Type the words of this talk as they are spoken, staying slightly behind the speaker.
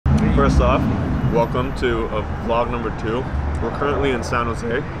first off, welcome to vlog number 2. We're currently in San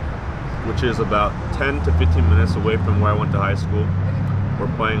Jose, which is about 10 to 15 minutes away from where I went to high school.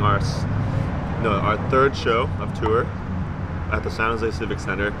 We're playing our third show of tour at the San Jose Civic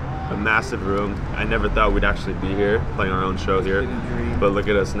Center, a massive room. I never thought we'd actually be here, playing our own show here, but look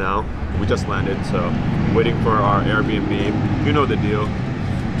at us now. We just landed, so waiting for our Airbnb. You know the deal.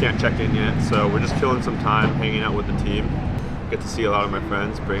 Can't check in yet, so we're just killing some time, hanging out with the team. Get to see a lot of my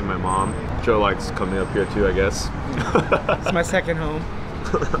friends, bring my mom. Joe likes coming up here too, I guess. It's my second home.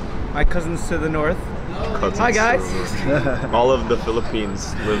 My cousin's to the north. Cousins. Hi guys. All of the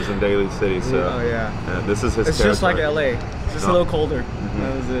Philippines lives in Daly City, so oh yeah. This is his It's territory. just like LA, just a little colder. I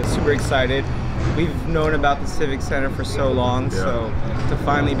was super excited. We've known about the Civic Center for so long, so to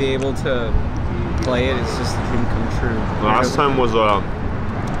finally be able to play it, it's just a dream come true. The last time was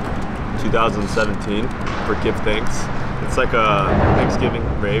 2017 for Give Thanks. It's like a Thanksgiving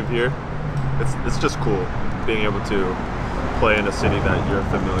rave here. It's just cool being able to play in a city that you're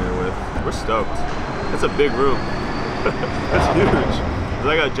familiar with. We're stoked. It's a big room. It's huge. It's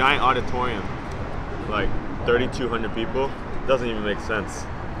like a giant auditorium, like 3,200 people. Doesn't even make sense,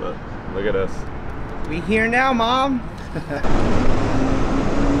 but look at us. We here now, Mom.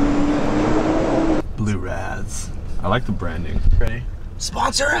 Blue Raz. I like the branding. Ready?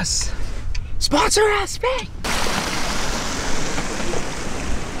 Sponsor us! Sponsor us, man!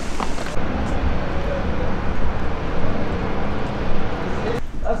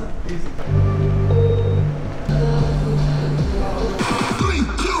 That's easy.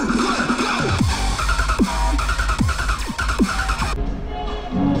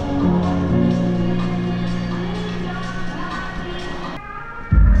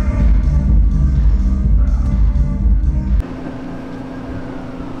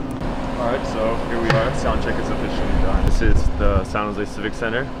 Alright, so here we are. Sound check is officially done. This is the San Jose Civic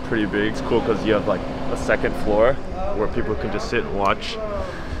Center. Pretty big. It's cool because you have like a second floor where people can just sit and watch.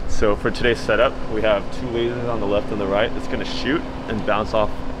 So for today's setup, we have 2 lasers on the left and the right. It's going to shoot and bounce off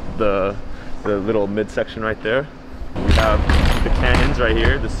the little midsection right there. We have the cannons right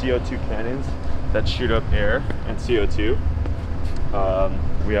here, the CO2 cannons that shoot up air and CO2.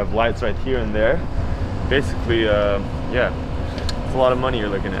 We have lights right here and there. Basically, yeah. It's a lot of money you're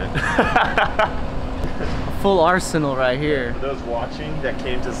looking at. Full arsenal right here. For those watching that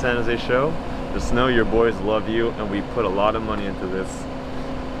came to the San Jose show, just know your boys love you, and we put a lot of money into this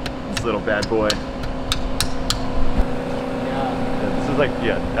little bad boy. Yeah, this is like,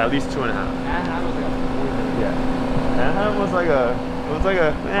 at least 2.5. Anaheim was like a 4. Yeah. Anaheim was like a,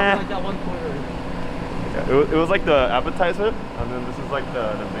 like that 1 quarter. Yeah, it was like the appetizer, and then this is like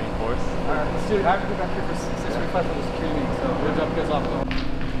the main course. Alright, let's do it. I have to go back here for 6:45 for the security meeting, so we'll drop you guys off.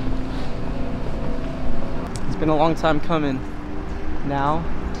 It's been a long time coming. Now,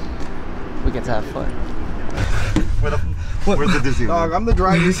 we get to have fun. Where's the Disneyland? Dog, I'm the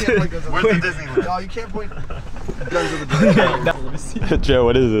driver. You can't point guns at Where's the Disneyland? No, you can't point guns at the Disneyland. Joe,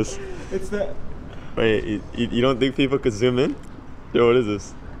 what is this? It's the... Wait, you don't think people could zoom in? Joe, what is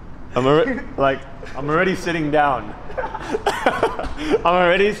this? I'm already sitting down. I'm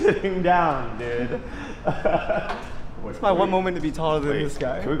already sitting down, dude. It's my one moment to be taller than this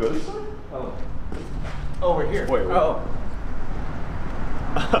guy. Can we go this way? Oh. Oh, we're here. Wait. Oh.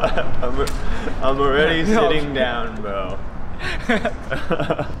 I'm already sitting down, bro.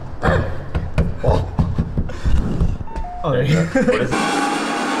 Oh, there you go. What is it?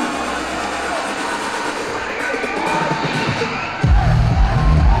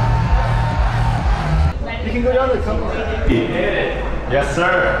 You can go down there. Come on. Yes,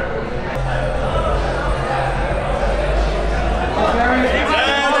 sir.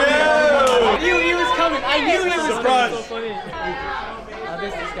 I knew he was coming. I knew he was coming. So funny.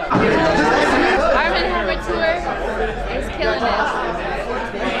 ARMNHMR tour is killing it.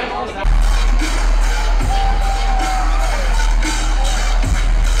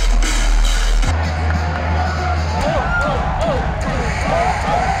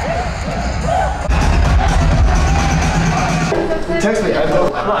 Text me. I know.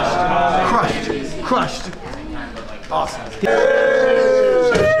 Crushed. Awesome.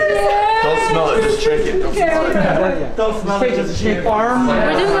 Don't smell it, just drink it. Don't smell it. Don't smell it, just shake arm.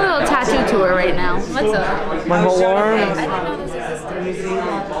 We're doing a little tattoo tour right now. What's up? My whole arm. I didn't know this existed.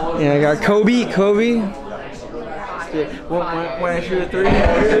 Yeah, I got Kobe. When I shoot a 3.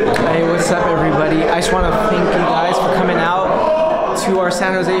 Hey, what's up, everybody? I just want to thank you guys for coming out to our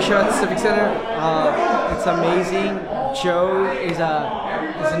San Jose show at the Civic Center. It's amazing. Joe is a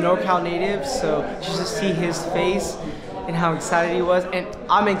NorCal native, so just to see his face and how excited he was, and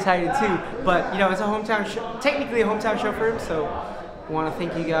I'm excited too. But you know, it's a hometown show, technically a hometown show for him, so want to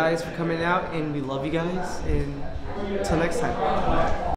thank you guys for coming out, and we love you guys. And until next time.